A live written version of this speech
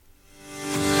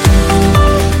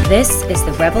This is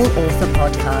the Rebel Author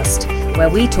Podcast, where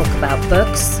we talk about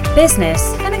books, business,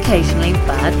 and occasionally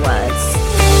bad words.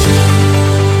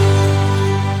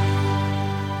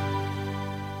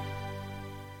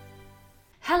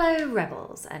 Hello,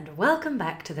 Rebels, and welcome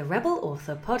back to the Rebel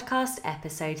Author Podcast,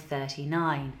 episode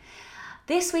 39.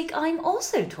 This week, I'm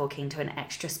also talking to an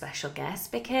extra special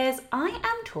guest because I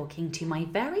am talking to my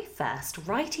very first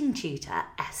writing tutor,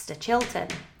 Esther Chilton.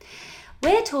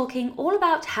 We're talking all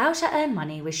about how to earn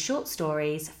money with short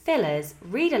stories, fillers,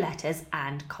 reader letters,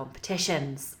 and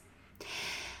competitions.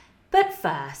 But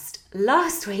first,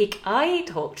 last week I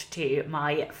talked to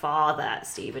my father,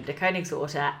 Stephen de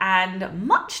Koningswater, and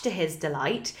much to his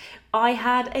delight, I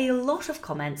had a lot of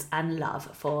comments and love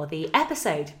for the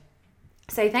episode.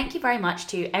 So thank you very much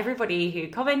to everybody who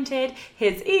commented.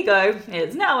 His ego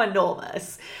is now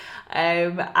enormous.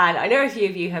 And I know a few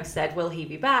of you have said, will he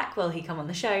be back? Will he come on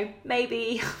the show?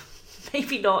 Maybe,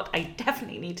 maybe not. I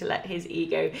definitely need to let his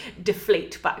ego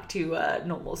deflate back to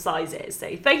normal sizes.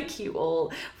 So thank you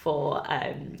all for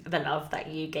the love that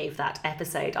you gave that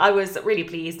episode. I was really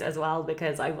pleased as well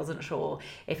because I wasn't sure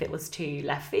if it was too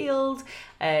left field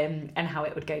and how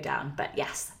it would go down. But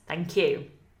yes, thank you.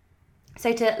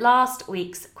 So to last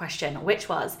week's question, which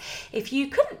was, if you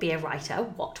couldn't be a writer,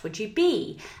 what would you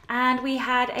be? And we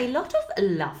had a lot of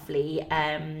lovely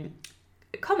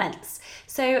comments.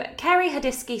 So Kerry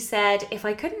Hadisky said, if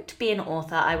I couldn't be an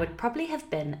author, I would probably have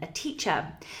been a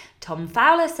teacher. Tom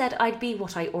Fowler said, I'd be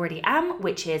what I already am,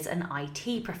 which is an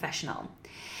IT professional.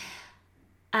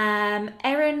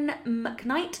 Erin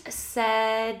McKnight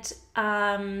said,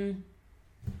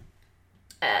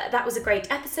 that was a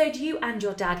great episode. You and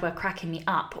your dad were cracking me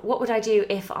up. What would I do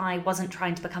if I wasn't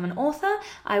trying to become an author?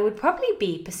 I would probably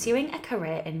be pursuing a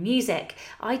career in music.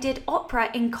 I did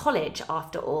opera in college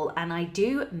after all, and I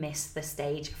do miss the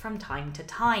stage from time to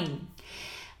time.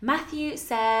 Matthew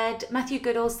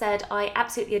Goodall said, I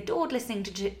absolutely adored listening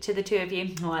to the two of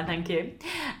you. Oh, thank you.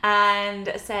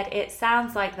 And said, it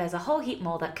sounds like there's a whole heap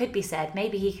more that could be said.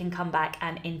 Maybe he can come back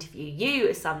and interview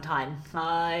you sometime.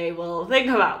 I will think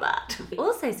about that. He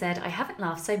also said, I haven't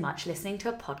laughed so much listening to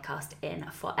a podcast in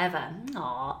forever.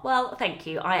 Aw, well, thank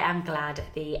you. I am glad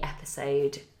the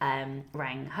episode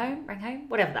rang home,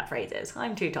 whatever that phrase is.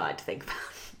 I'm too tired to think about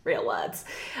real words.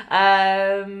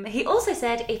 He also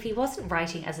said if he wasn't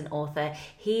writing as an author,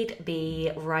 he'd be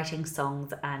writing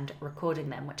songs and recording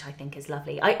them, which I think is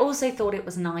lovely. I also thought it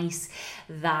was nice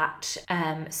that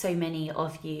so many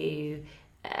of you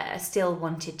still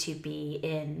wanted to be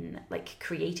in like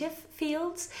creative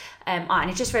fields. And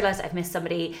I just realised I've missed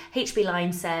somebody. HB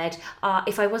Line said,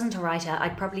 if I wasn't a writer,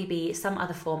 I'd probably be some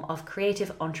other form of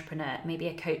creative entrepreneur, maybe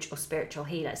a coach or spiritual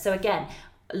healer. So again,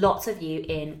 lots of you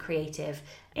in creative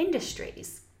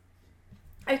industries.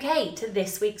 Okay, to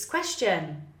this week's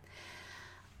question,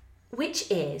 which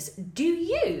is, do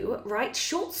you write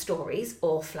short stories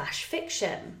or flash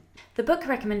fiction? The book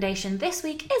recommendation this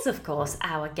week is, of course,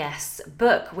 our guest's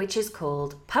book, which is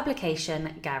called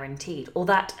Publication Guaranteed, or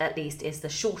that at least is the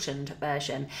shortened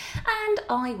version, and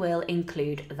I will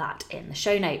include that in the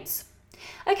show notes.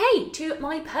 Okay, to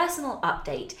my personal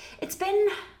update. It's been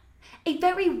a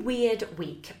very weird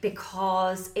week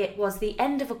because it was the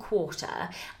end of a quarter,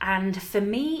 and for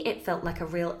me it felt like a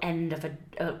real end of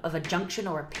a junction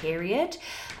or a period.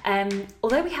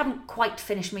 Although we haven't quite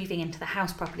finished moving into the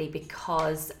house properly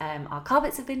because our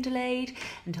carpets have been delayed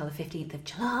until the 15th of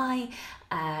July,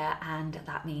 and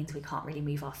that means we can't really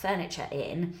move our furniture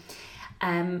in.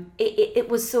 It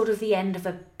was sort of the end of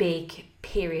a big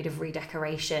period of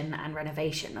redecoration and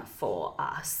renovation for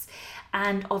us.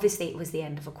 And obviously it was the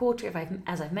end of a quarter,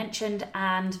 as I've mentioned,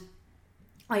 and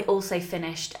I also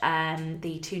finished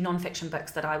the two non-fiction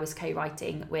books that I was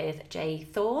co-writing with Jay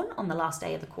Thorne on the last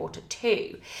day of the quarter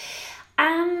too.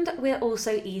 And we're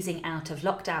also easing out of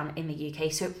lockdown in the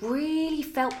UK, so it really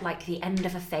felt like the end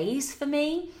of a phase for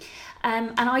me.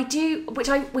 And I do, which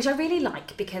I really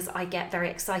like, because I get very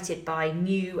excited by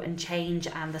new and change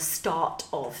and the start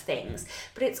of things.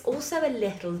 But it's also a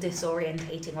little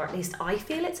disorientating, or at least I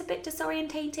feel it's a bit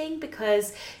disorientating,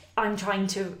 because I'm trying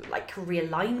to like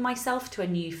realign myself to a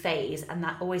new phase, and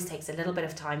that always takes a little bit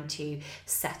of time to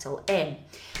settle in.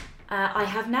 I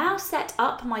have now set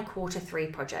up my quarter 3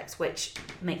 projects, which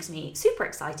makes me super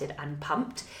excited and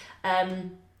pumped.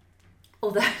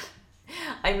 Although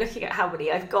I'm looking at how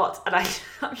many I've got, and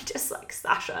I'm just like,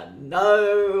 Sasha,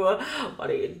 no, what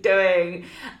are you doing?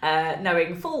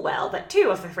 Knowing full well that 2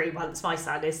 of the 3 months my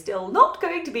son is still not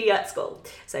going to be at school.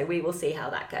 So we will see how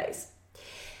that goes.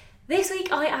 This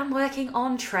week I am working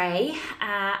on Trey.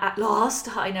 At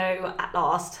last, I know, at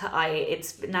last.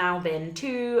 It's now been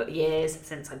 2 years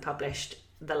since I published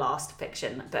the last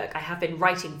fiction book. I have been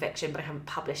writing fiction, but I haven't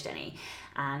published any.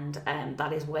 And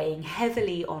that is weighing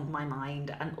heavily on my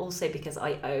mind. And also because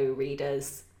I owe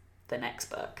readers the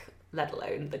next book, let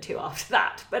alone the 2 after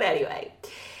that. But anyway,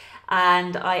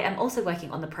 and I am also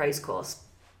working on the prose course.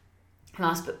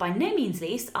 Last but by no means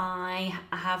least, I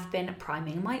have been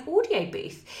priming my audio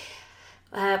booth,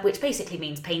 which basically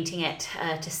means painting it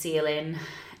to seal in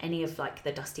any of like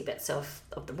the dusty bits of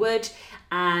the wood.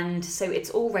 And so it's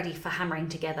all ready for hammering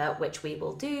together, which we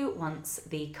will do once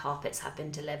the carpets have been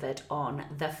delivered on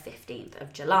the 15th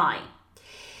of July.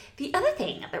 The other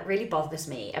thing that really bothers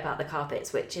me about the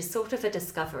carpets, which is sort of a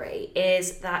discovery,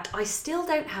 is that I still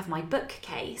don't have my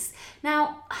bookcase.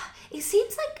 Now, it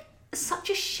seems like such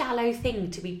a shallow thing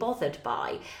to be bothered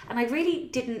by, and I really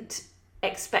didn't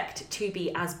expect to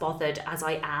be as bothered as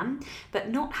I am, but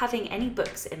not having any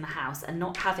books in the house and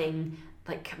not having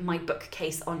like my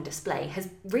bookcase on display has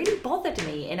really bothered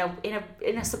me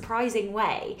in a surprising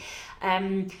way.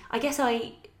 I guess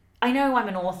I know I'm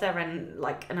an author and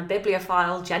a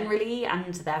bibliophile generally,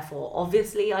 and therefore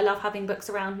obviously I love having books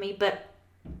around me, but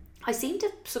I seem to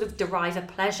sort of derive a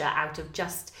pleasure out of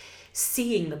just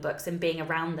seeing the books and being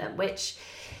around them, which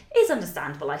is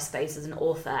understandable, I suppose, as an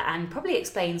author, and probably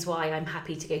explains why I'm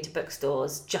happy to go to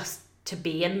bookstores just to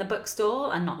be in the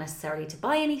bookstore and not necessarily to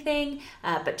buy anything,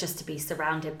 but just to be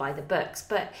surrounded by the books.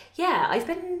 But yeah, I've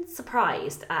been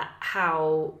surprised at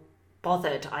how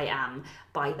bothered I am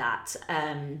by that.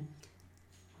 I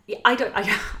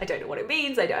don't know what it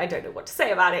means. I don't know what to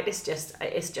say about it. It's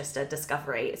just a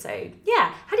discovery. So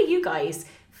yeah, how do you guys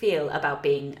feel about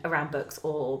being around books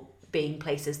or being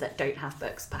places that don't have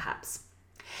books, perhaps?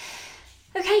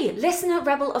 Okay, listener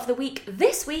rebel of the week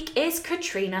this week is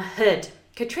Katrina Hood.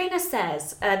 Katrina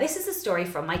says, this is a story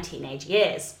from my teenage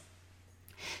years.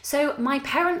 So my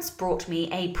parents brought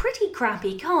me a pretty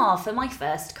crappy car for my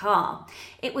first car.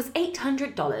 It was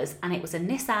 $800 and it was a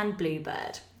Nissan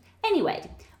Bluebird. Anyway,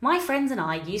 my friends and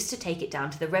I used to take it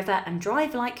down to the river and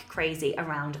drive like crazy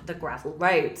around the gravel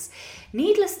roads.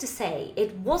 Needless to say,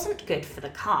 it wasn't good for the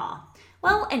car.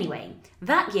 Well, anyway,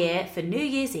 that year for New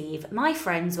Year's Eve, my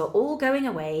friends were all going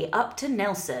away up to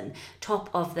Nelson, top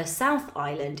of the South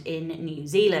Island in New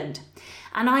Zealand.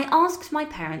 And I asked my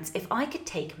parents if I could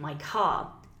take my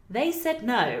car. They said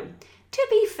no. To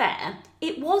be fair,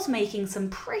 it was making some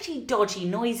pretty dodgy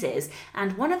noises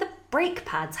and one of the brake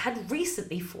pads had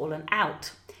recently fallen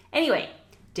out. Anyway,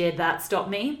 did that stop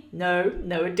me? No,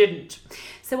 it didn't.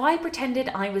 So I pretended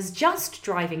I was just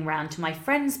driving round to my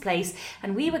friend's place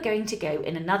and we were going to go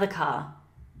in another car.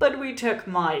 But we took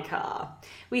my car.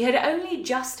 We had only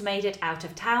just made it out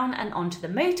of town and onto the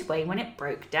motorway when it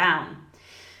broke down.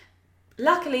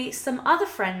 Luckily, some other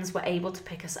friends were able to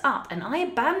pick us up and I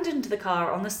abandoned the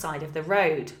car on the side of the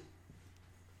road.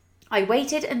 I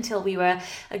waited until we were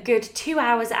a good 2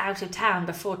 hours out of town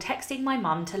before texting my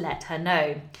mum to let her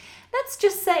know. Let's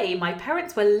just say my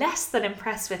parents were less than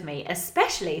impressed with me,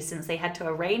 especially since they had to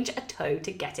arrange a tow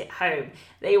to get it home.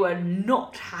 They were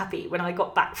not happy when I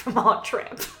got back from our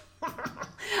trip.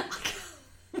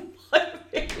 I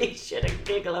really shouldn't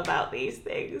giggle about these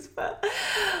things, but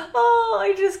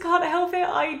I just can't help it.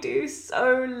 I do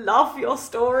so love your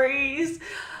stories.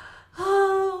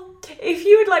 If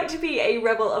you would like to be a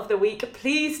Rebel of the Week,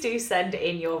 please do send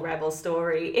in your rebel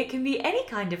story. It can be any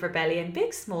kind of rebellion,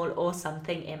 big, small, or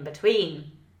something in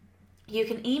between. You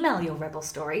can email your rebel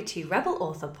story to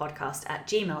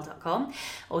rebelauthorpodcast@gmail.com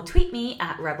or tweet me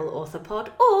at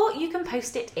rebelauthorpod, or you can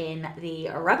post it in the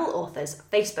Rebel Authors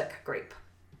Facebook group.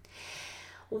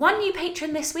 One new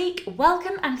patron this week.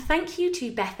 Welcome and thank you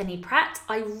to Bethany Pratt.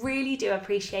 I really do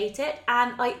appreciate it,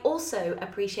 and I also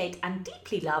appreciate and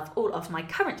deeply love all of my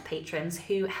current patrons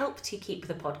who help to keep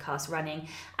the podcast running,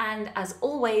 and as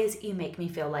always, you make me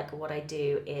feel like what I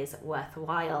do is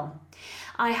worthwhile.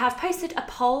 I have posted a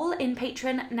poll in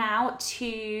Patreon now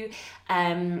to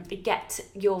get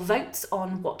your votes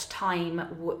on what time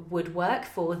would work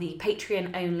for the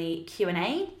Patreon only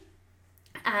Q&A.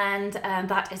 And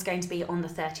that is going to be on the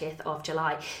 30th of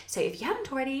July. So if you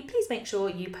haven't already, please make sure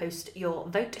you post your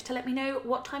vote to let me know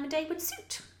what time of day would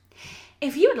suit.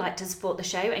 If you would like to support the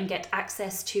show and get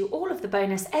access to all of the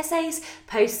bonus essays,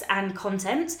 posts and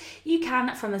content, you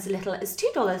can from as little as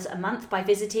 $2 a month by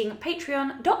visiting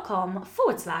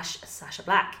patreon.com/Sasha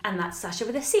Black. And that's Sasha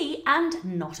with a C and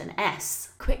not an S.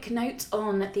 Quick note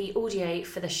on the audio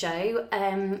for the show.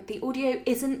 The audio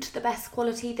isn't the best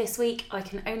quality this week. I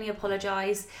can only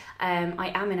apologise.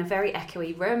 I am in a very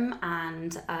echoey room,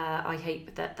 and I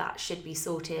hope that should be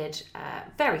sorted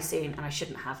very soon and I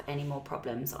shouldn't have any more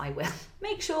problems. I will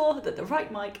make sure that the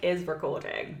right mic is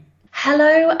recording.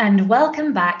 Hello and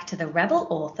welcome back to the Rebel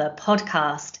Author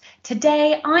podcast.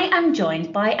 Today I am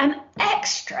joined by an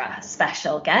extra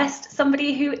special guest,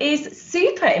 somebody who is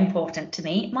super important to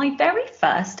me, my very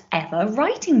first ever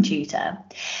writing tutor.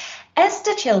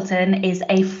 Esther Chilton is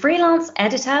a freelance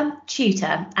editor,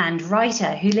 tutor and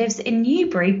writer who lives in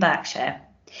Newbury, Berkshire.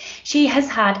 She has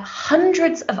had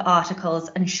hundreds of articles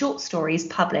and short stories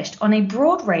published on a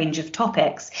broad range of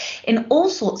topics in all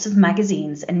sorts of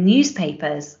magazines and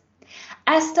newspapers.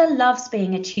 Esther loves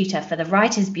being a tutor for the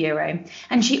Writers' Bureau,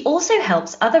 and she also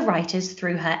helps other writers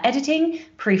through her editing,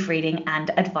 proofreading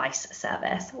and advice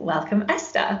service. Welcome,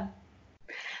 Esther.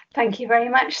 Thank you very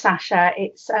much, Sasha.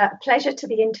 It's a pleasure to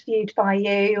be interviewed by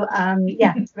you.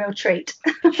 It's a real treat.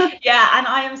 Yeah, and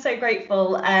I am so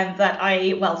grateful that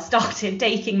I started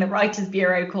taking the Writers'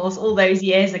 Bureau course all those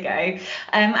years ago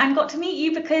and got to meet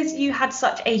you because you had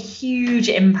such a huge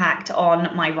impact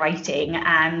on my writing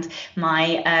and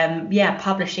my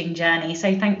publishing journey.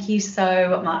 So thank you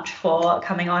so much for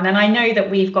coming on. And I know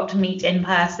that we've got to meet in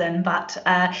person, but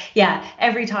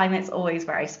every time it's always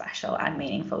very special and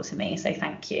meaningful to me. So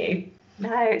thank you.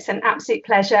 No, it's an absolute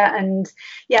pleasure. And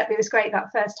it was great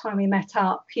that first time we met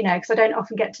up, because I don't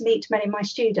often get to meet many of my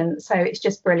students. So it's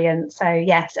just brilliant. So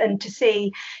yes, and to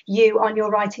see you on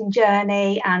your writing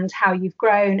journey and how you've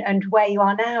grown and where you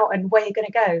are now and where you're going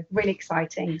to go, really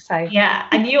exciting. So yeah,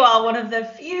 and you are one of the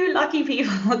few lucky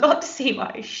people who got to see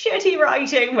my shitty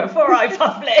writing before I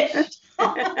published.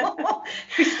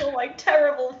 Who saw my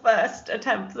terrible first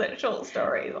attempts at short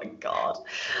stories. Oh my God.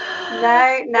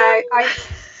 No,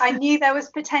 I knew there was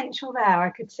potential there.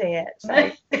 I could see it.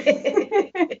 So.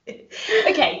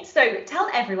 Okay, so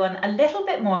tell everyone a little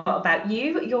bit more about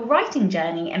you, your writing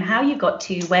journey, and how you got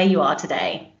to where you are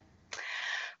today.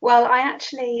 Well, I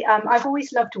actually, I've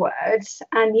always loved words,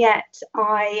 and yet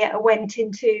I went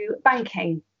into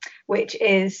banking, which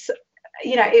is,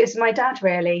 it was my dad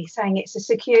really saying it's a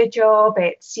secure job,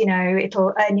 it's,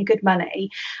 it'll earn you good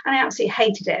money. And I absolutely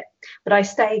hated it. But I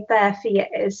stayed there for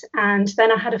years. And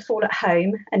then I had a fall at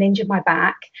home and injured my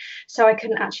back. So I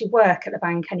couldn't actually work at the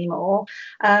bank anymore.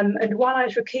 And while I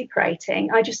was recuperating,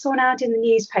 I just saw an ad in the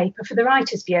newspaper for the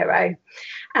Writers' Bureau.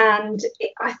 And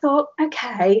I thought,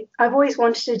 OK, I've always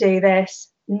wanted to do this.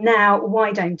 Now,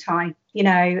 why don't I?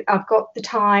 I've got the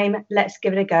time, let's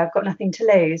give it a go. I've got nothing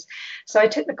to lose. So I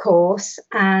took the course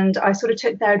and I sort of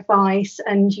took their advice,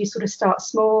 and you sort of start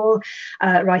small,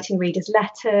 writing readers'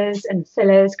 letters and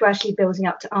fillers, gradually building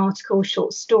up to articles,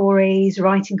 short stories,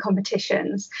 writing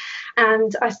competitions.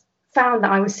 And I found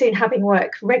that I was soon having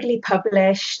work regularly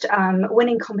published,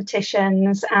 winning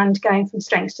competitions and going from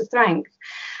strength to strength.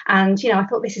 And, I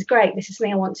thought, this is great. This is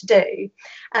something I want to do.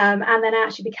 And then I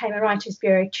actually became a Writers'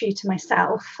 Bureau tutor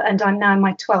myself. And I'm now in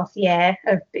my 12th year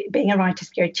of being a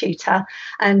Writers' Bureau tutor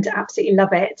and absolutely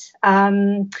love it.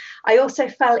 I also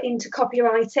fell into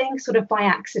copywriting sort of by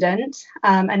accident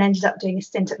and ended up doing a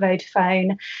stint at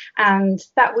Vodafone. And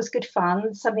that was good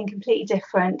fun, something completely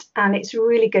different. And it's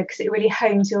really good because it really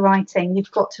hones your writing.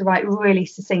 You've got to write really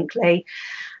succinctly.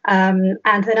 And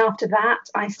then after that,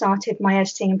 I started my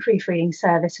editing and proofreading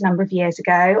service a number of years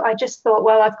ago. I just thought,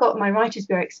 well, I've got my Writers'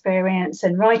 Bureau experience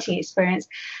and writing experience.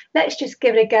 Let's just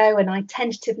give it a go. And I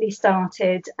tentatively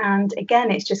started. And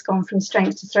again, it's just gone from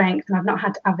strength to strength. And I've not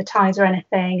had to advertise or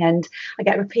anything. And I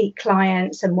get repeat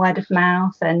clients and word of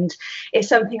mouth. And it's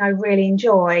something I really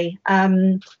enjoy.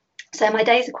 So my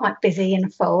days are quite busy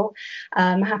and full.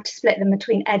 I have to split them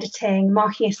between editing,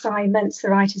 marking assignments for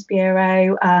the Writers'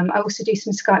 Bureau. I also do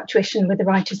some Skype tuition with the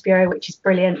Writers' Bureau, which is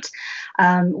brilliant.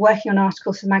 Working on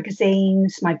articles for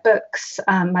magazines, my books,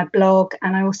 my blog,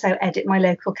 and I also edit my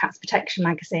local Cats Protection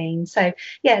magazine. So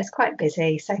yeah, it's quite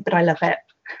busy, but I love it.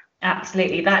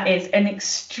 Absolutely. That is an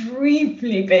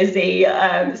extremely busy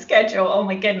schedule. Oh,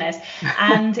 my goodness.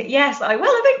 And yes, I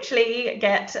will eventually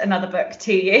get another book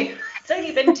to you. It's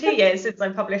only been 2 years since I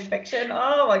published fiction.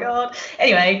 Oh, my God.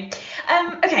 Anyway,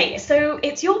 OK, so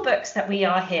it's your books that we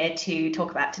are here to talk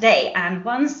about today. And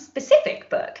one specific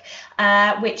book,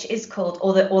 which is called,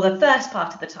 or the first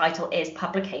part of the title is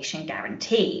Publication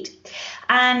Guaranteed.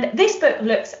 And this book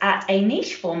looks at a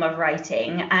niche form of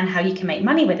writing and how you can make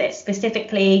money with it,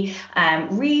 specifically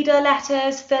reader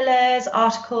letters, fillers,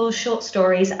 articles, short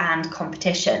stories, and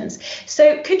competitions.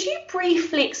 So could you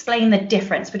briefly explain the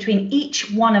difference between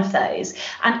each one of those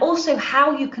and also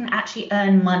how you can actually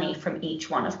earn money from each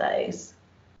one of those?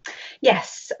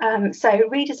 Yes, so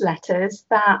readers' letters,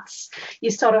 that's, you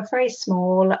start off very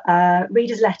small.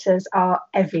 Readers' letters are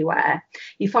everywhere.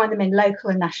 You find them in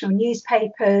local and national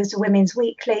newspapers, women's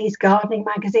weeklies, gardening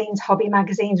magazines, hobby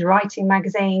magazines, writing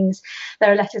magazines.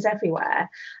 There are letters everywhere.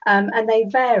 And they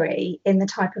vary in the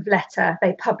type of letter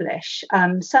they publish.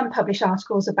 Some publish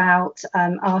articles about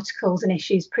articles and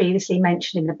issues previously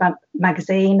mentioned in the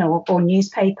magazine or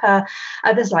newspaper.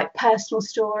 Others like personal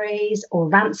stories or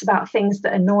rants about things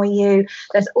that annoy you.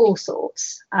 There's all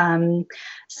sorts.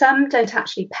 Some don't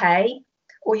actually pay,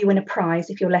 or you win a prize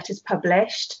if your letter's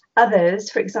published. Others,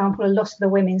 for example, a lot of the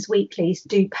women's weeklies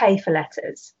do pay for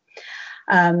letters.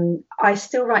 I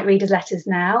still write readers' letters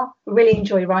now. Really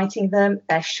enjoy writing them.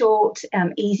 They're short,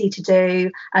 easy to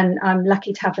do, and I'm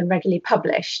lucky to have them regularly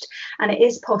published. And it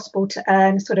is possible to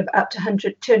earn sort of up to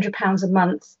 £200 a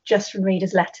month just from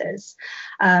readers' letters.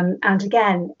 And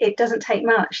again, it doesn't take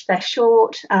much. They're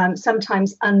short,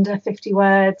 sometimes under 50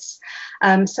 words.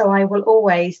 So I will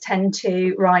always tend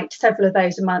to write several of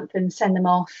those a month and send them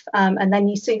off. And then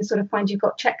you soon sort of find you've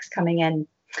got checks coming in.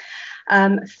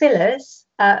 Fillers.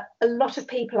 A lot of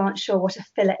people aren't sure what a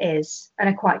filler is and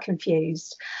are quite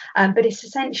confused, but it's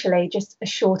essentially just a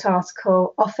short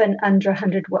article, often under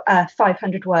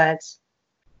 500 words.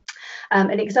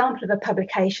 An example of a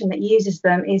publication that uses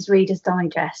them is Reader's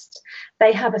Digest.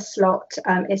 They have a slot,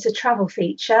 it's a travel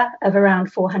feature of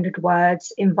around 400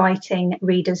 words, inviting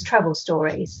readers' travel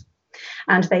stories.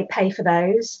 And they pay for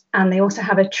those. And they also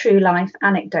have a true life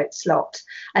anecdote slot.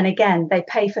 And again, they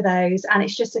pay for those. And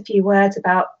it's just a few words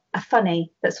about a funny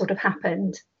that sort of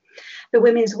happened. The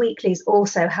women's weeklies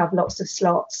also have lots of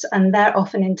slots, and they're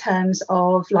often in terms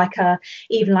of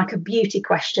even like a beauty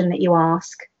question that you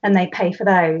ask, and they pay for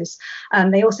those.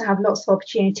 They also have lots of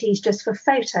opportunities just for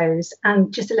photos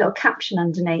and just a little caption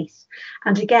underneath.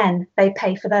 And again, they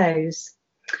pay for those.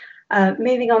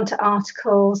 Moving on to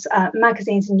articles,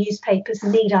 magazines and newspapers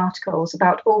need articles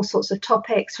about all sorts of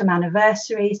topics, from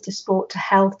anniversaries to sport to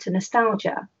health to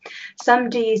nostalgia. Some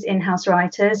do use in-house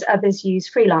writers, others use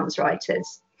freelance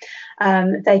writers.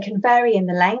 They can vary in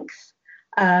the length.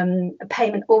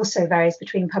 Payment also varies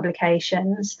between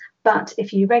publications, but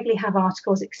if you regularly have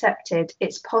articles accepted,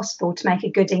 it's possible to make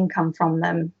a good income from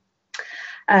them.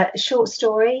 Short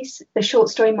stories. The short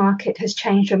story market has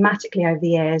changed dramatically over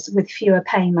the years with fewer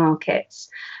paying markets,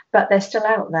 but they're still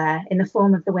out there in the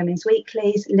form of the women's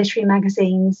weeklies, literary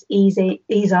magazines,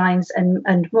 e-zines,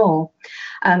 and more.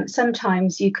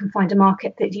 Sometimes you can find a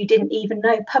market that you didn't even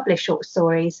know published short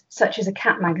stories, such as a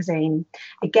cat magazine.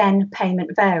 Again,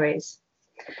 payment varies.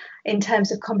 In terms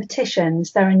of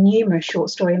competitions, there are numerous short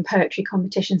story and poetry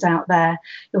competitions out there.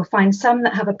 You'll find some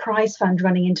that have a prize fund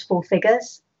running into 4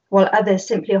 figures, while others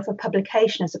simply offer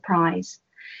publication as a prize.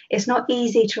 It's not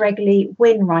easy to regularly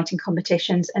win writing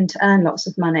competitions and to earn lots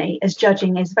of money, as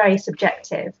judging is very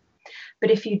subjective.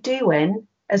 But if you do win,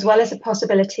 as well as a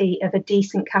possibility of a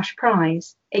decent cash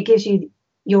prize, it gives you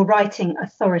your writing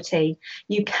authority.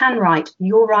 You can write,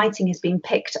 your writing is being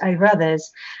picked over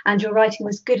others, and your writing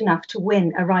was good enough to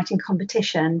win a writing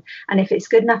competition. And if it's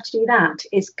good enough to do that,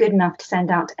 it's good enough to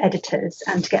send out to editors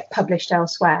and to get published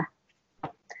elsewhere.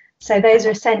 So those are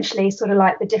essentially sort of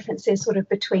like the differences sort of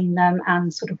between them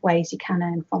and sort of ways you can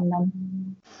earn from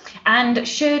them. And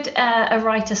should a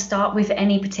writer start with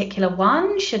any particular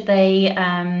one? Should they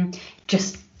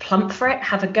just plump for it,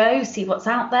 have a go, see what's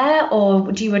out there? Or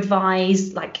would you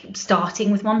advise like starting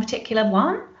with one particular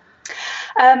one?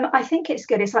 I think it's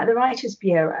good. It's like the Writers'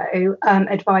 Bureau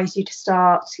advised you to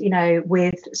start,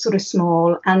 with sort of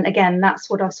small. And again, that's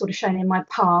what I've sort of shown in my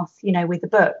path, with the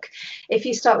book. If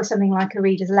you start with something like a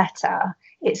reader's letter,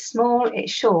 it's small,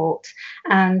 it's short,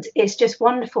 and it's just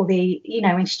wonderful.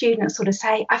 When students sort of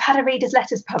say, I've had a reader's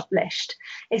letters published.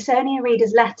 It's only a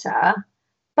reader's letter,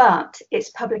 but it's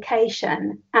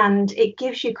publication and it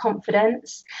gives you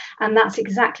confidence. And that's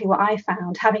exactly what I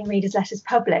found. Having readers' letters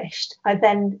published, I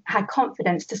then had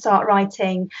confidence to start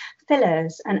writing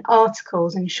fillers and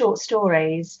articles and short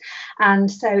stories. And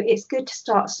so it's good to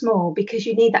start small because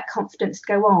you need that confidence to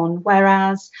go on.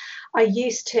 Whereas I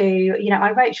used to,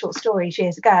 I wrote short stories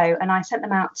years ago and I sent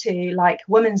them out to like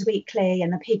Women's Weekly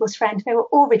and the People's Friend. They were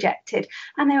all rejected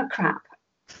and they were crap,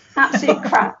 absolute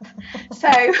crap.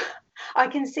 So I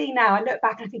can see now, I look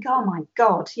back and I think, oh my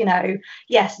God,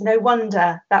 yes, no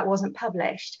wonder that wasn't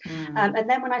published. And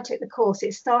then when I took the course,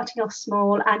 it's starting off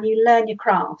small and you learn your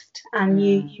craft and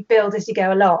you build as you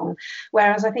go along.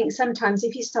 Whereas I think sometimes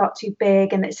if you start too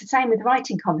big, and it's the same with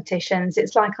writing competitions,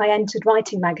 it's like I entered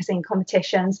writing magazine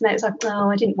competitions and it was like, oh,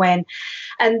 I didn't win.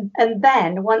 And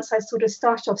then once I sort of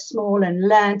started off small and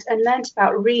learned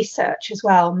about research as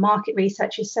well, market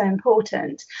research is so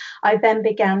important, I then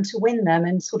began to win them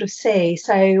and sort of see.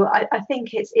 So I think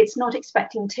it's not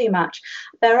expecting too much.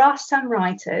 There are some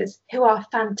writers who are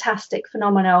fantastic,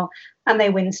 phenomenal, and they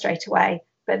win straight away.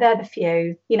 But they're the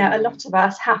few. A lot of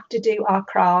us have to do our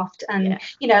craft. And,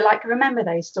 like, remember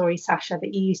those stories, Sasha,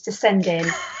 that you used to send in,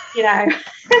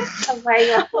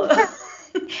 somewhere.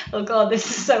 Oh God, this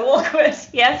is so awkward.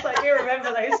 Yes, I do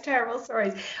remember those terrible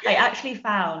stories. I actually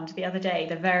found the other day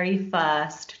the very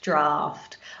first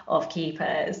draft of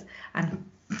Keepers, and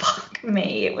fuck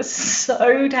me, it was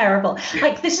so terrible.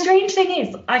 Like, the strange thing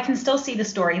is, I can still see the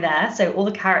story there, so all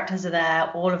the characters are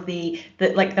there, all of the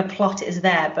plot is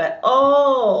there, but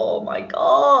oh my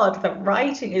God, the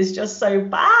writing is just so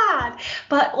bad.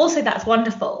 But also that's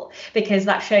wonderful, because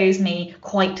that shows me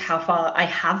quite how far I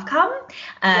have come.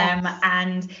 Yes.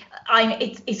 And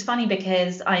it's funny,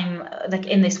 because I'm like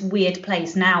in this weird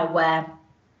place now where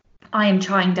I am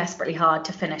trying desperately hard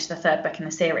to finish the third book in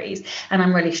the series, and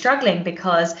I'm really struggling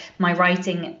because my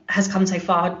writing has come so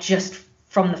far just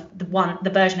from the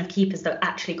version of Keepers that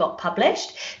actually got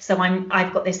published. So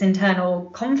I've got this internal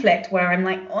conflict where I'm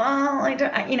like, well,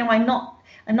 I'm not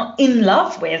in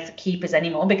love with Keepers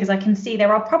anymore, because I can see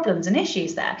there are problems and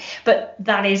issues there. But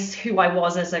that is who I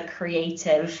was as a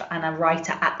creative and a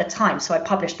writer at the time. So I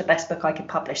published the best book I could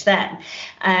publish then.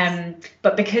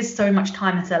 But because so much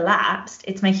time has elapsed,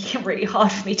 it's making it really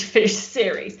hard for me to finish the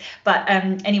series. But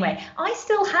anyway, I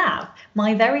still have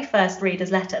my very first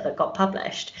reader's letter that got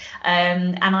published.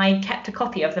 And I kept a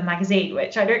copy of the magazine,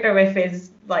 which I don't know if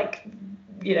is like,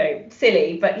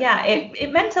 silly, but yeah,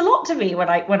 it meant a lot to me when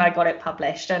I got it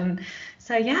published. And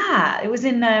so it was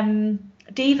in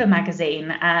Diva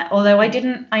magazine, although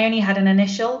I only had an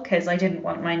initial because I didn't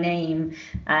want my name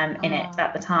in it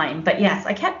at the time. But yes,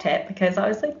 I kept it because I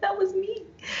was like, that was me.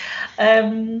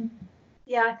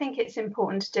 Yeah, I think it's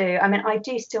important to do. I mean, I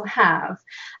do still have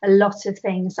a lot of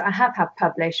things that I have had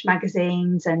published,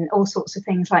 magazines and all sorts of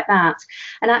things like that.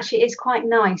 And actually, it's quite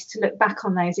nice to look back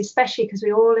on those, especially because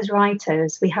we all, as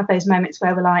writers, we have those moments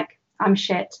where we're like, I'm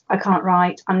shit, I can't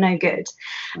write, I'm no good.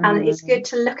 And it's good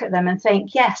to look at them and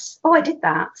think, yes, I did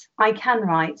that, I can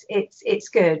write, it's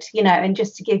good, and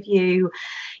just to give you,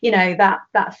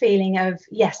 that feeling of,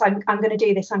 yes, I'm going to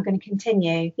do this, I'm going to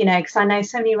continue, because I know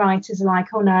so many writers are like,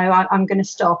 oh no, I'm going to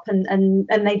stop, and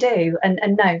they do,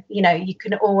 and no, you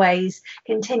can always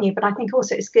continue. But I think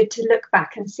also it's good to look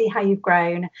back and see how you've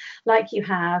grown, like you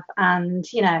have, and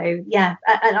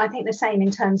and I think the same in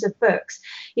terms of books.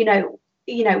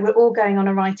 We're all going on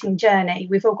a writing journey.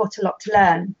 We've all got a lot to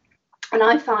learn. And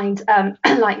I find,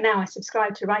 like now, I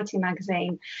subscribe to a writing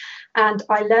magazine and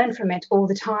I learn from it all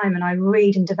the time, and I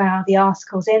read and devour the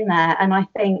articles in there. And I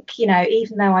think,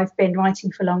 even though I've been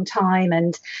writing for a long time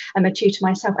and I'm a tutor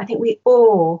myself, I think we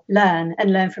all learn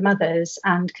from others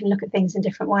and can look at things in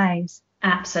different ways.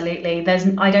 Absolutely.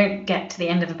 I don't get to the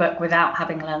end of a book without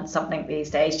having learned something these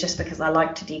days, just because I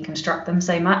like to deconstruct them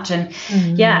so much. And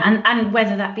and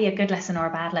whether that be a good lesson or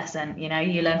a bad lesson,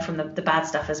 you learn from the bad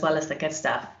stuff as well as the good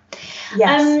stuff.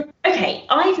 Yes. Okay,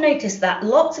 I've noticed that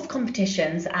lots of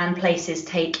competitions and places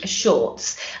take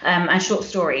shorts and short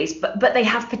stories, but they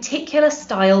have particular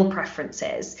style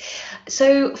preferences.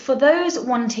 So for those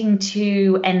wanting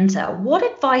to enter, what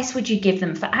advice would you give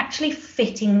them for actually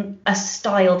fitting a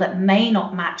style that may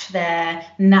not match their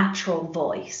natural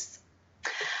voice?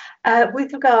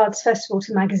 With regards, first of all,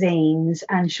 to magazines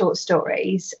and short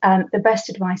stories, the best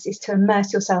advice is to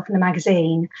immerse yourself in the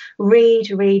magazine, read,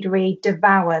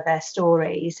 devour their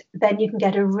stories. Then you can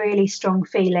get a really strong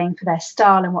feeling for their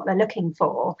style and what they're looking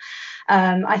for.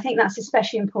 I think that's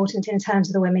especially important in terms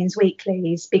of the women's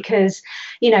weeklies because,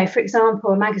 for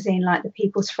example, a magazine like The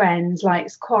People's Friends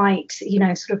likes quite,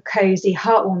 sort of cozy,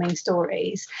 heartwarming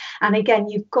stories. And again,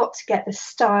 you've got to get the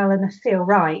style and the feel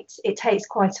right. It takes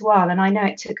quite a while. And I know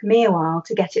it took me a while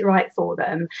to get it right for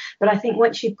them. But I think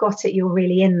once you've got it, you're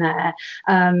really in there.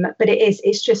 But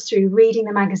it's just through reading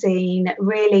the magazine,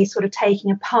 really sort of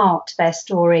taking apart their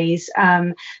stories,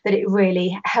 that it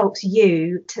really helps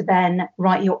you to then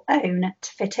write your own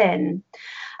to fit in.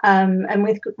 And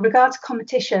with regard to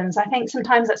competitions, I think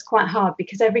sometimes that's quite hard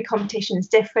because every competition is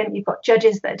different. You've got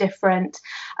judges that are different.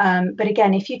 But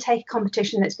again, if you take a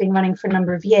competition that's been running for a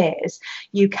number of years,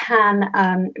 you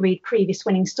can read previous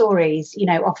winning stories.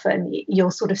 Often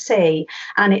you'll sort of see,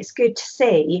 and it's good to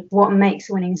see what makes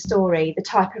a winning story, the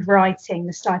type of writing,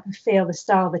 the type of feel, the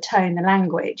style, the tone, the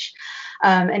language.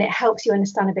 and it helps you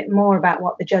understand a bit more about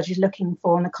what the judge is looking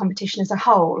for and the competition as a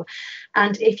whole.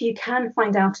 And if you can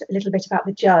find out a little bit about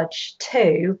the judge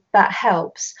too, that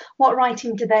helps. What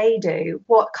writing do they do?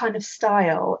 What kind of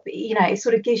style? It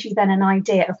sort of gives you then an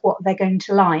idea of what they're going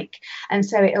to like. And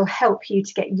so it'll help you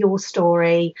to get your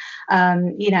story,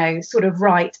 sort of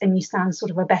right, and you stand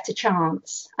sort of a better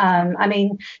chance. I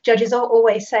mean, judges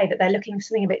always say that they're looking for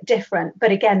something a bit different,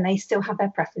 but again, they still have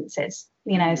their preferences,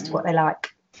 as to what they like.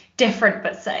 Different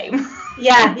but same.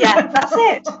 Yeah, that's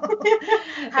it.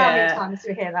 How many times do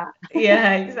we hear that?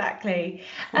 Yeah, exactly.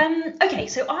 Okay,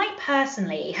 so I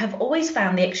personally have always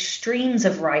found the extremes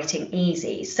of writing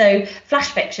easy. So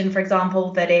flash fiction, for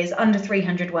example, that is under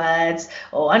 300 words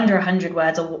or under 100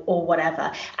 words or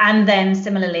whatever. And then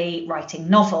similarly writing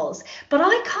novels. But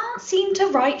I can't seem to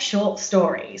write short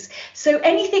stories. So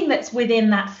anything that's within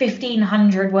that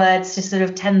 1,500 words to sort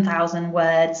of 10,000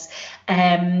 words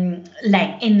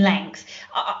in length,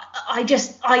 I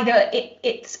just either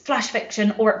it's flash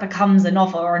fiction or it becomes a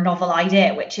novel or a novel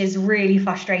idea, which is really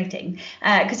frustrating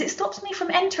because it stops me from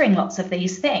entering lots of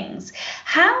these things.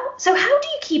 How do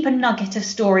you keep a nugget of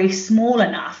story small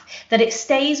enough that it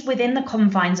stays within the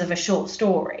confines of a short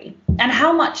story? And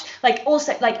how much,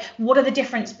 what are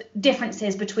the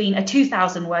differences between a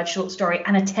 2,000 word short story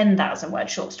and a 10,000 word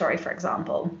short story, for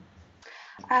example?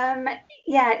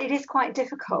 Yeah, it is quite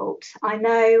difficult. I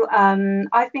know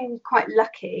I've been quite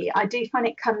lucky. I do find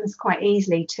it comes quite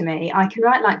easily to me. I can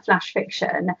write like flash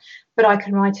fiction, but I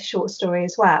can write a short story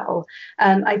as well.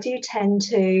 I do tend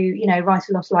to, write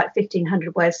a lot of like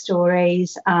 1,500 word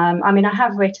stories. I mean, I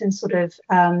have written sort of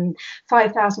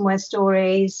 5,000 word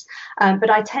stories, but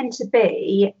I tend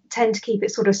to keep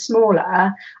it sort of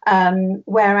smaller,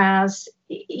 whereas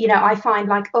I find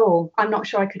like, I'm not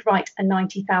sure I could write a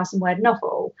 90,000 word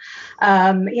novel.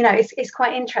 It's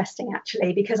quite interesting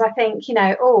actually, because I think,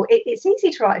 it's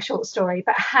easy to write a short story,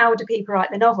 but how do people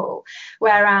write the novel?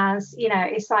 Whereas,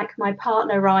 it's like my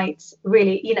partner writes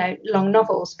really, long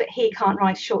novels, but he can't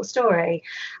write a short story.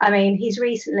 I mean, he's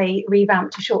recently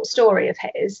revamped a short story of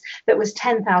his that was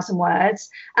 10,000 words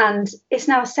and it's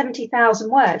now 70,000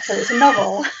 words. So it's a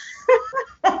novel.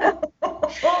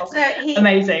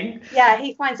 Amazing. Yeah,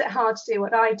 he finds it hard to do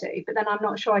what I do, but then I'm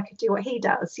not sure I could do what he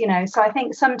does, So I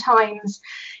think sometimes,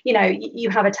 you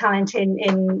have a talent in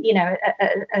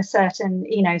a certain,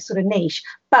 sort of niche.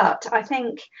 But I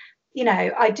think,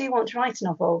 I do want to write a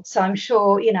novel, so I'm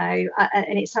sure,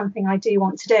 and it's something I do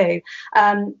want to do.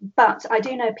 But I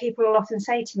do know people will often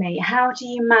say to me, how do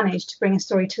you manage to bring a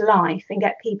story to life and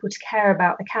get people to care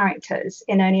about the characters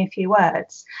in only a few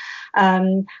words?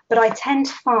 But I tend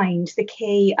to find the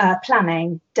key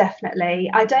planning,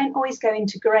 definitely. I don't always go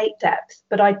into great depth,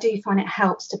 but I do find it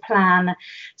helps to plan.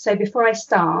 So before I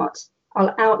start,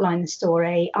 I'll outline the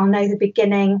story. I'll know the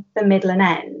beginning, the middle and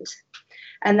end.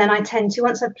 And then I tend to,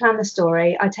 once I've planned the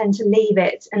story, I tend to leave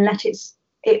it and let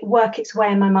it work its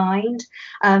way in my mind.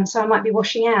 So I might be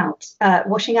washing up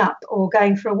or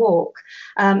going for a walk.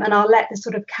 And I'll let the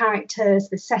sort of characters,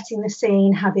 the setting, the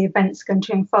scene, how the events are going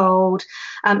to unfold.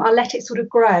 I'll let it sort of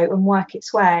grow and work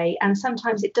its way. And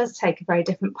sometimes it does take a very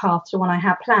different path to one I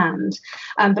have planned.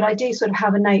 But I do sort of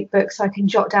have a notebook so I can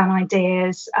jot down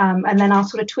ideas. And then I'll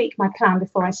sort of tweak my plan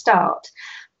before I start.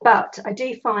 But I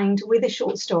do find with a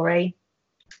short story,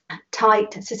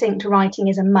 tight, succinct writing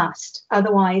is a must.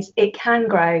 Otherwise, it can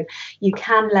grow. You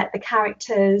can let the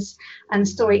characters and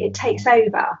story, it takes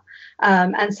over.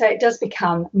 And so it does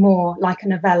become more like a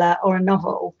novella or a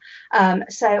novel.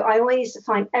 So I always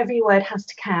find every word has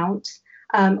to count.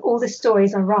 All the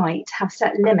stories I write have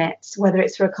set limits, whether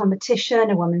it's for a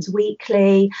competition, a woman's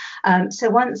weekly. So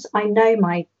once I know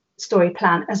my story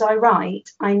plan as I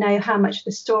write, I know how much of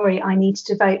the story I need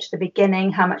to devote to the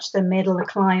beginning, how much the middle, the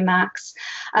climax.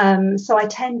 So I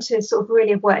tend to sort of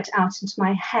really have worked out into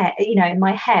my head, in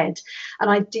my head.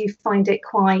 And I do find it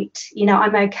quite,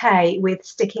 I'm okay with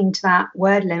sticking to that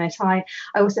word limit. I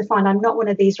also find I'm not one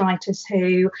of these writers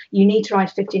who you need to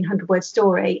write a 1,500 word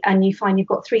story and you find you've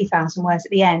got 3,000 words at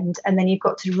the end and then you've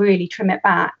got to really trim it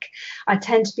back. I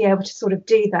tend to be able to sort of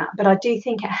do that, but I do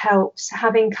think it helps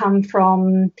having come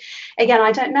from, again,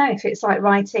 I don't know if it's like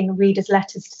writing readers'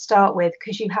 letters to start with,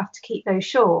 because you have to keep those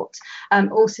short.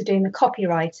 Also doing the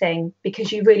copywriting,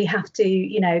 because you really have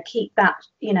to, keep that,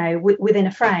 within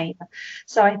a frame.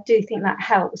 So I do think that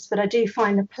helps. But I do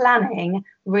find the planning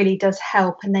really does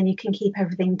help, and then you can keep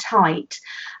everything tight.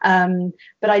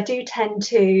 But I do tend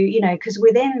to, because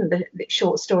within the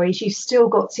short stories, you've still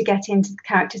got to get into the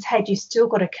character's head. You've still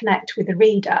got to connect with the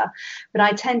reader. But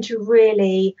I tend to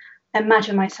really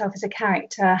imagine myself as a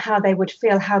character, how they would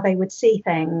feel, how they would see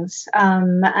things.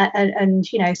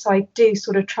 And, you know, so I do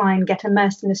sort of try and get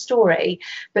immersed in the story,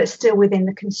 but still within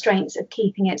the constraints of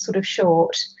keeping it sort of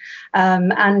short.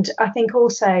 And I think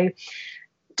also,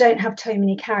 don't have too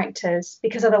many characters,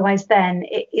 because otherwise then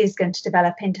it is going to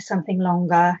develop into something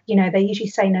longer. You know, they usually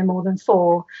say no more than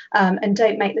 4, and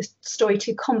don't make the story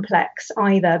too complex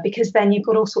either, because then you've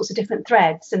got all sorts of different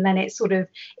threads and then it sort of,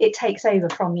 it takes over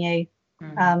from you,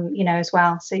 you know, as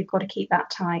well. So you've got to keep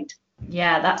that tight.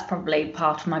 Yeah, that's probably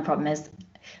part of my problem, is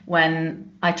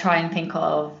when I try and think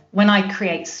of, when I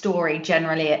create story,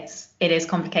 generally it is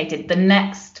complicated. The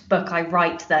next book I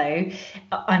write, though,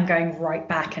 I'm going right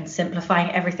back and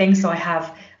simplifying everything. So I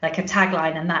have like a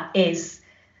tagline, and that is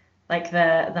like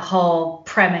the whole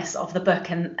premise of the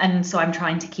book, and so I'm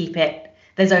trying to keep it.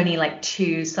 There's only like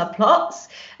 2 subplots,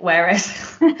 whereas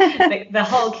the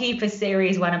whole Keeper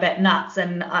series went a bit nuts,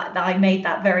 and I made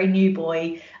that very new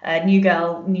boy, new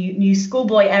girl, new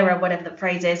schoolboy error, whatever the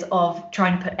phrase is, of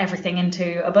trying to put everything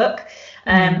into a book.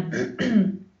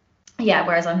 Yeah,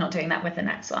 whereas I'm not doing that with the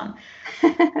next one.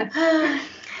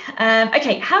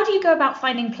 Okay, how do you go about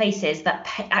finding places that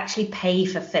actually pay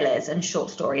for fillers and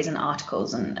short stories and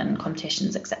articles and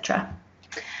competitions, etc.?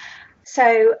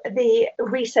 So the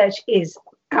research is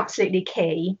absolutely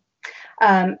key.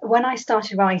 When I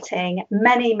started writing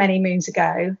many, many moons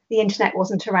ago, the internet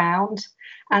wasn't around.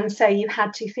 And so you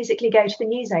had to physically go to the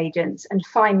newsagents and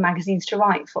find magazines to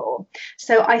write for.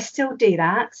 So I still do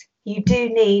that. You do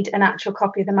need an actual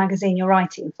copy of the magazine you're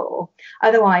writing for.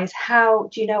 Otherwise, how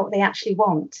do you know what they actually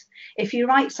want? If you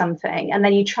write something and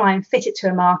then you try and fit it to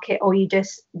a market, or you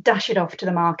just dash it off to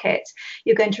the market,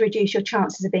 you're going to reduce your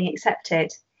chances of being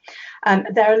accepted.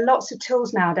 There are lots of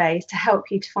tools nowadays to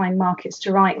help you to find markets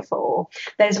to write for.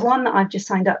 There's one that I've just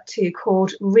signed up to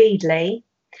called Readly,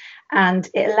 and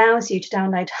it allows you to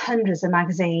download hundreds of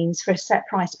magazines for a set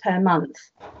price per month.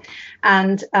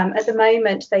 And at the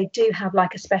moment, they do have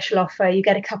like a special offer. You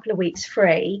get a couple of weeks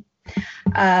free.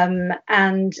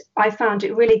 And I found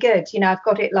it really good. You know, I've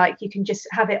got it like, you can just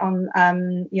have it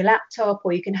on your laptop,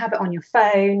 or you can have it on your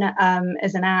phone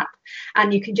as an app,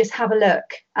 and you can just have a look.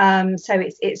 So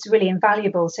it's really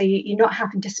invaluable. So you're not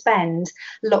having to spend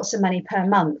lots of money per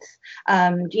month,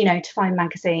 you know, to find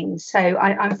magazines. So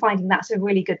I'm finding that's a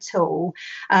really good tool.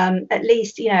 At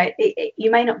least, you know,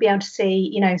 you may not be able to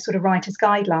see, you know, sort of writer's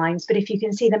guidelines, but if you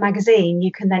can see the magazine,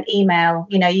 you can then email,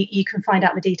 you know, you can find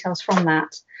out the details from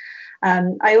that.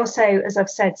 I also, as I've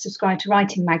said, subscribe to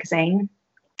Writing Magazine.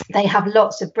 They have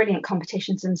lots of brilliant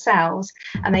competitions themselves,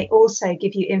 and they also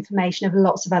give you information of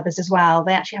lots of others as well.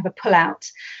 They actually have a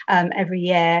pullout every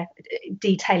year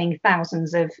detailing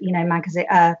thousands of, you know, magazine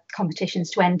competitions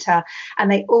to enter,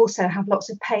 and they also have lots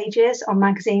of pages on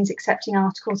magazines accepting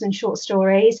articles and short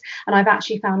stories. And I've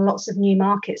actually found lots of new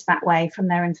markets that way from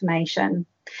their information.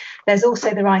 There's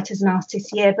also the Writers and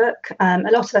Artists Yearbook. A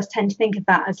lot of us tend to think of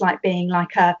that as like being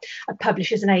like a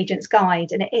publisher's and agent's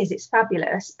guide, and it is, it's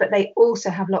fabulous, but they also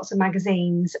have lots of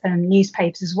magazines and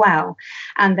newspapers as well.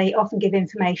 And they often give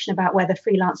information about whether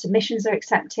freelance submissions are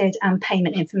accepted, and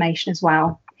payment information as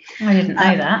well. I didn't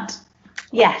know that.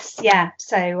 Yes, yeah.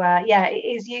 So yeah, it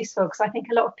is useful, because I think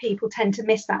a lot of people tend to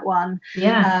miss that one.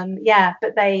 Yeah.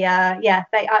 But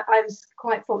I was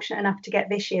quite fortunate enough to get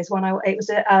this year's one. It was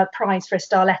a prize for a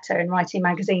star letter in Writing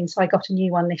Magazine, so I got a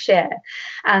new one this year.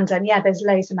 And yeah, there's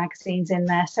loads of magazines in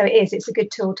there. So it's a good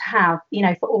tool to have, you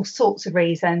know, for all sorts of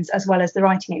reasons, as well as the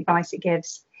writing advice it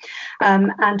gives.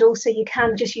 And also you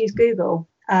can just use Google.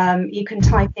 You can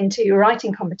type into your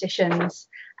writing competitions,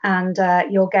 and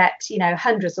you'll get, you know,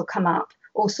 hundreds will come up,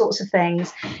 all sorts of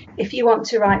things. If you want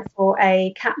to write for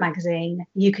a cat magazine,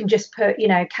 you can just put, you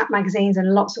know, cat magazines,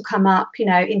 and lots will come up, you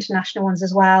know, international ones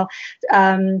as well.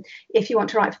 If you want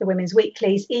to write for the women's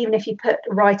weeklies, even if you put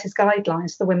writers'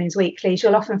 guidelines for the women's weeklies,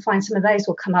 you'll often find some of those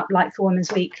will come up, like for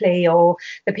Women's Weekly or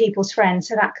the People's Friend.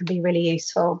 So that can be really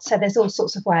useful. So there's all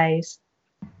sorts of ways.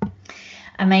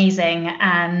 Amazing.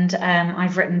 And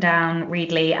I've written down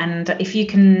Readly, and if you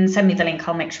can send me the link,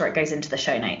 I'll make sure it goes into the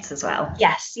show notes as well.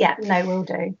 Yes, yeah, no, will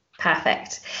do.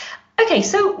 Perfect. Okay,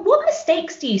 so what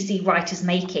mistakes do you see writers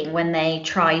making when they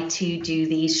try to do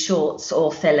these shorts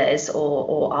or fillers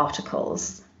or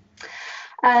articles?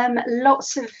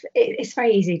 It's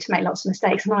very easy to make lots of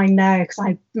mistakes, and I know, because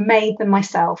I made them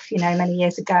myself, you know, many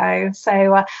years ago.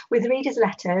 So with readers'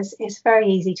 letters, it's very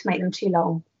easy to make them too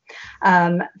long.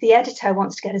 The editor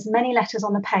wants to get as many letters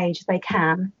on the page as they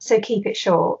can, so keep it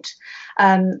short.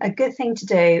 A good thing to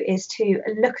do is to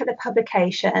look at the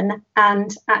publication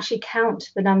and actually count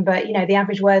the number, the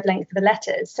average word length of the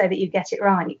letters so that you get it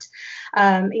right.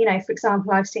 For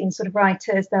example, I've seen sort of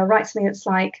writers, they'll write something that's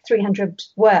like 300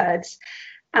 words,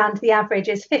 and the average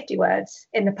is 50 words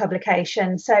in the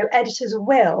publication. So editors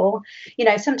will,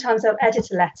 sometimes they'll edit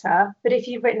a letter, but if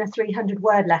you've written a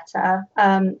 300-word letter,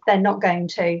 they're not going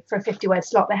to for a 50-word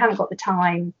slot. They haven't got the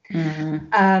time.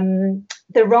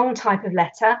 The wrong type of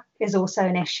letter is also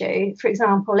an issue. For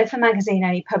example, if a magazine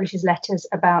only publishes letters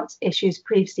about issues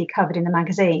previously covered in the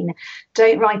magazine,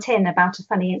 don't write in about a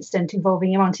funny incident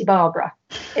involving your Auntie Barbara.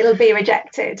 It'll be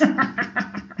rejected.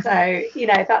 So,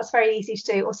 that's very easy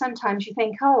to do. Or sometimes you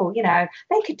think,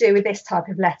 they could do with this type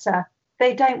of letter.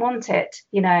 They don't want it,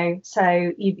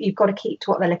 so you've got to keep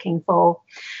to what they're looking for.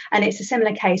 And it's a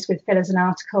similar case with fillers and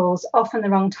articles. Often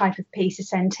the wrong type of piece is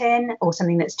sent in, or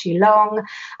something that's too long.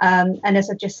 And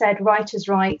as I've just said, writers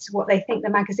write what they think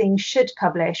the magazine should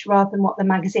publish rather than what the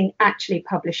magazine actually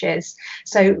publishes.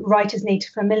 So writers need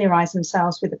to familiarise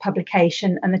themselves with the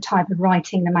publication and the type of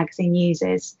writing the magazine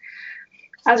uses.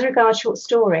 As regards short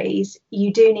stories,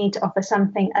 you do need to offer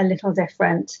something a little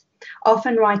different.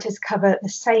 Often writers cover the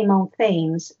same old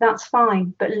themes. That's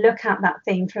fine, but look at that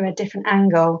theme from a different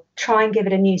angle. Try and give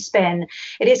it a new spin.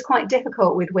 It is quite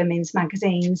difficult with women's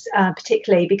magazines,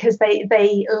 particularly because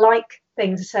they like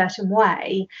things a certain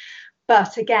way.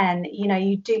 But again,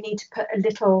 you do need to put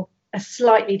a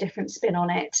slightly different spin on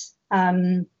it.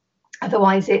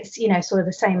 Otherwise, it's, sort of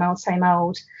the same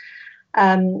old.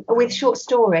 With short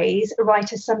stories,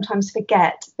 writers sometimes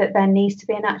forget that there needs to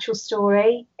be an actual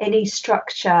story. It needs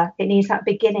structure. It needs that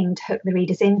beginning to hook the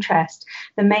reader's interest,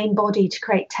 the main body to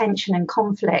create tension and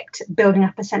conflict, building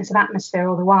up a sense of atmosphere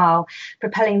all the while,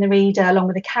 propelling the reader along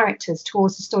with the characters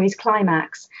towards the story's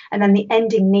climax. And then the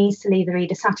ending needs to leave the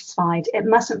reader satisfied. It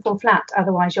mustn't fall flat,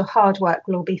 otherwise your hard work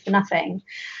will all be for nothing.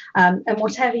 And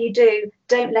whatever you do,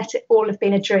 don't let it all have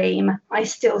been a dream. I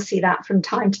still see that from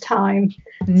time to time.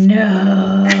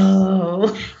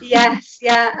 No. Yes,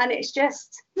 yeah. And it's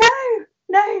just, no.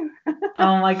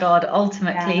 Oh my God,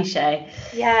 ultimate cliche.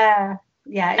 Yeah.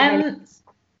 Really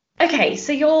okay,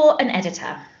 so you're an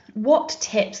editor. What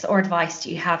tips or advice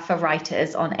do you have for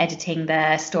writers on editing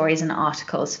their stories and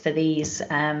articles for these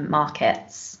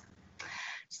markets?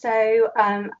 So,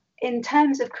 in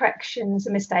terms of corrections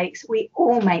and mistakes, we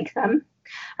all make them,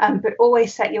 but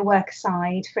always set your work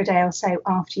aside for a day or so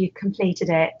after you've completed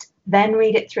it. Then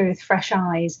read it through with fresh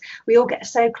eyes. We all get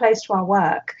so close to our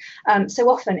work. So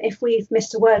often, if we've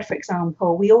missed a word, for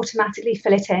example, we automatically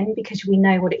fill it in because we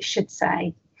know what it should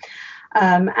say.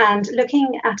 And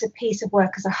looking at a piece of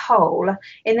work as a whole,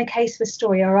 in the case of a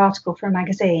story or article for a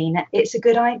magazine, it's a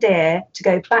good idea to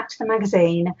go back to the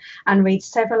magazine and read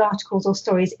several articles or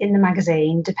stories in the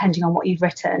magazine, depending on what you've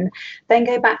written, then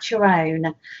go back to your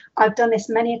own. I've done this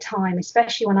many a time,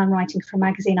 especially when I'm writing for a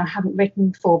magazine I haven't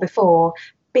written for before.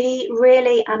 Be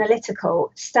really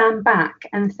analytical, stand back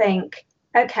and think,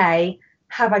 okay,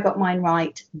 have I got mine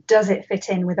right? Does it fit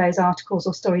in with those articles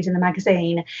or stories in the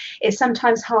magazine? It's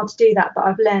sometimes hard to do that, but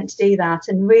I've learned to do that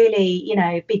and really,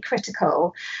 be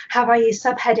critical. Have I used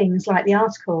subheadings like the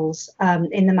articles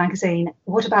in the magazine?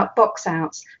 What about box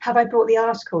outs? Have I brought the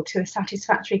article to a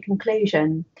satisfactory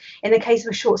conclusion? In the case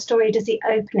of a short story, does the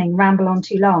opening ramble on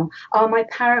too long? Are my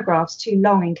paragraphs too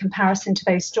long in comparison to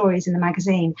those stories in the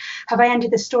magazine? Have I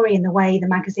ended the story in the way the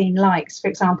magazine likes, for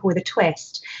example, with a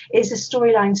twist? Is the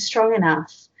storyline strong enough?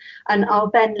 And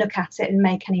I'll then look at it and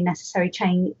make any necessary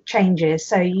changes.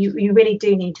 So you really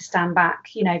do need to stand back,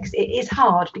 because it is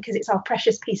hard because it's our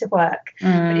precious piece of work,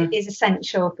 but it is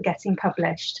essential for getting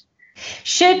published.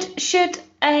 Should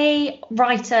a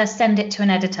writer send it to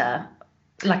an editor,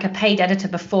 like a paid editor,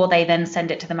 before they then send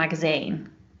it to the magazine?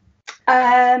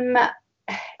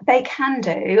 They can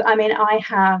do. I mean, I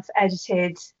have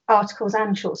edited articles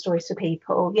and short stories for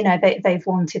people. They've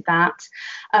wanted that.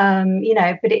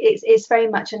 But it's very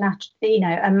much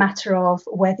a matter of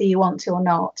whether you want to or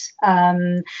not.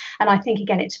 And I think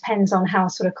again, it depends on how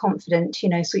sort of confident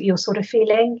so you're sort of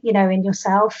feeling in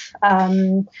yourself.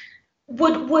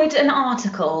 Would an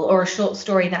article or a short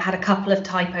story that had a couple of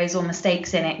typos or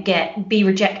mistakes in it be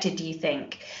rejected, do you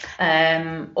think?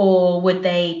 Or would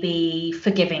they be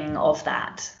forgiving of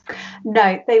that?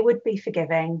 No, they would be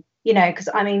forgiving. because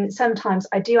I mean, sometimes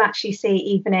I do actually see,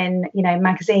 even in,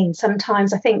 magazines,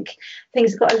 sometimes I think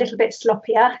things have got a little bit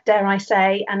sloppier, dare I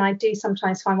say, and I do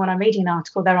sometimes find when I'm reading an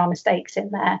article, there are mistakes in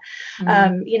there,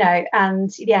 and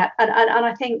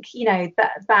I think,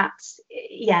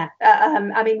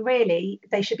 I mean, really,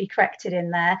 they should be corrected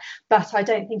in there, but I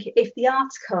don't think if the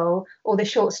article or the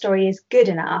short story is good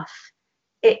enough,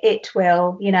 it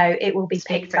will, it will be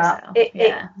picked up.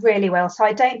 It really will. So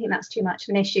I don't think that's too much of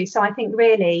an issue. So I think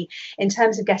really, in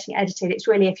terms of getting edited, it's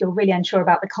really if you're really unsure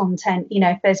about the content,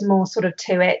 if there's more sort of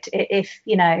to it,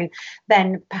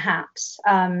 then perhaps.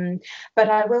 But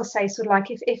I will say, sort of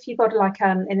like if you've got like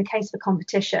in the case of a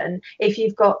competition, if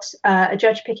you've got a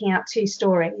judge picking out 2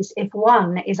 stories, if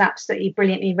one is absolutely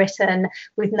brilliantly written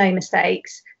with no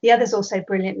mistakes, the other's also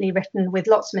brilliantly written with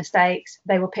lots of mistakes,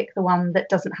 they will pick the one that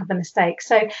doesn't have the mistakes.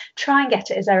 So try and get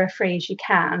it as error-free as you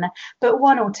can, but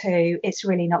 1 or 2, it's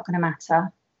really not going to matter.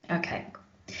 Okay.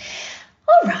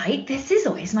 All right, this is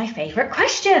always my favourite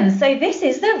question. So this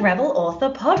is the Rebel Author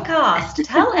Podcast.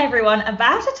 Tell everyone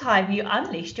about a time you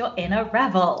unleashed your inner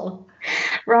rebel.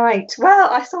 Right. Well,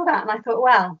 I saw that and I thought,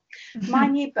 well, my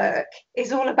new book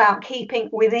is all about keeping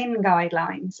within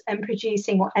guidelines and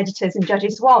producing what editors and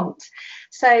judges want.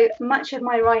 So much of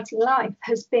my writing life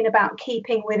has been about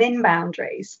keeping within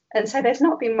boundaries. And so there's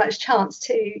not been much chance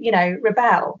to,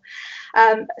 rebel.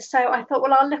 So I thought,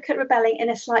 well, I'll look at rebelling in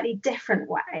a slightly different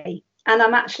way. And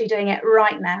I'm actually doing it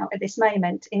right now at this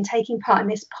moment in taking part in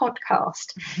this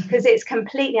podcast, because it's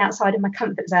completely outside of my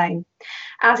comfort zone,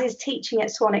 as is teaching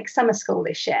at Swanwick Summer School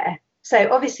this year. So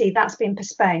obviously that's been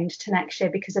postponed to next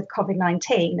year because of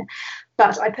COVID-19.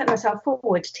 But I put myself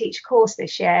forward to teach a course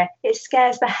this year. It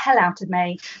scares the hell out of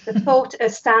me, the thought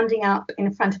of standing up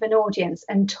in front of an audience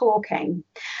and talking.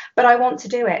 But I want to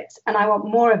do it, and I want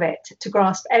more of it to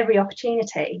grasp every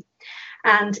opportunity.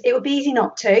 And it would be easy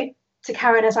not to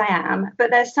carry on as I am,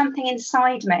 but there's something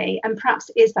inside me, and perhaps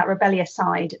it is that rebellious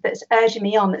side that's urging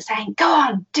me on, that's saying, go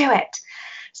on, do it.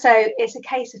 So it's a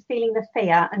case of feeling the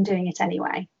fear and doing it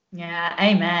anyway. Yeah,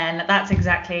 amen. That's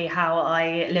exactly how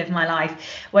I live my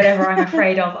life. Whatever I'm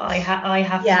afraid of, I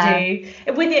have to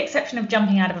do, with the exception of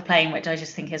jumping out of a plane, which I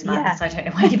just think is madness. I don't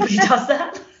know why anybody does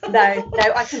that. No,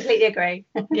 I completely agree.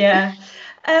 Yeah.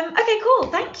 Okay, cool.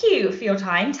 Thank you for your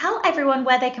time. Tell everyone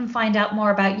where they can find out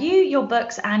more about you, your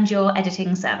books, and your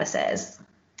editing services.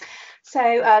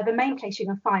 So the main place you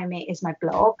can find me is my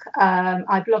blog.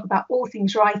 I blog about all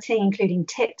things writing, including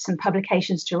tips and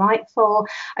publications to write for.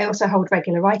 I also hold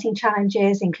regular writing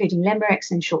challenges, including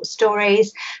limericks and short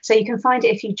stories. So you can find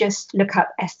it if you just look up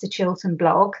Esther Chilton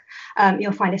blog.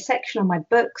 You'll find a section on my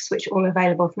books, which are all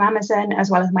available from Amazon, as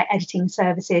well as my editing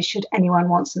services, should anyone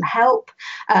want some help.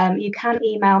 You can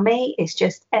email me. It's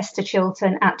just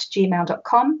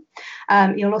estherchilton@gmail.com.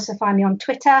 You'll also find me on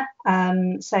Twitter.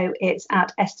 So it's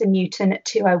at Esther Newton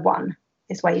 201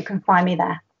 is where you can find me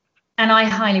there. And I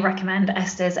highly recommend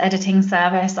Esther's editing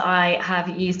service. I have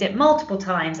used it multiple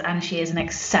times and she is an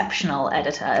exceptional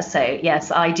editor. So yes,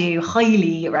 I do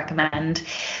highly recommend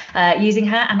using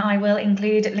her, and I will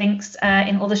include links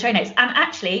in all the show notes. And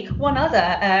actually, one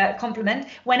other compliment,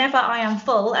 whenever I am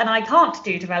full and I can't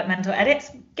do developmental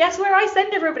edits, guess where I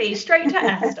send everybody? Straight to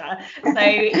Esther. So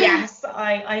yes,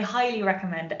 I highly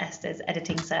recommend Esther's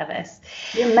editing service.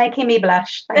 You're making me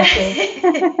blush. Thank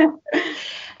you.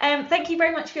 Thank you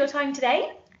very much for your time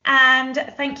today. And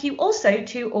thank you also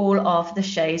to all of the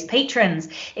show's patrons.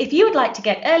 If you would like to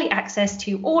get early access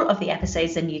to all of the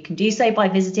episodes, then you can do so by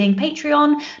visiting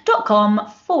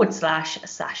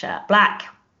patreon.com/Sasha Black.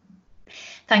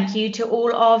 Thank you to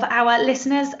all of our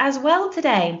listeners as well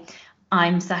today.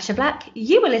 I'm Sasha Black,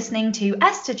 you were listening to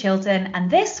Esther Chilton,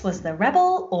 and this was the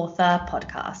Rebel Author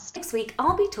Podcast. Next week,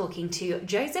 I'll be talking to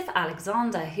Joseph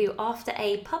Alexander, who, after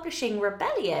a publishing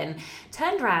rebellion,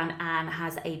 turned around and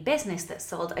has a business that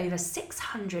sold over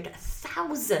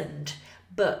 600,000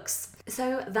 books.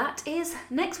 So that is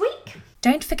next week.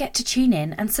 Don't forget to tune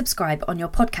in and subscribe on your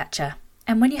podcatcher.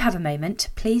 And when you have a moment,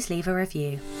 please leave a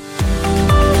review.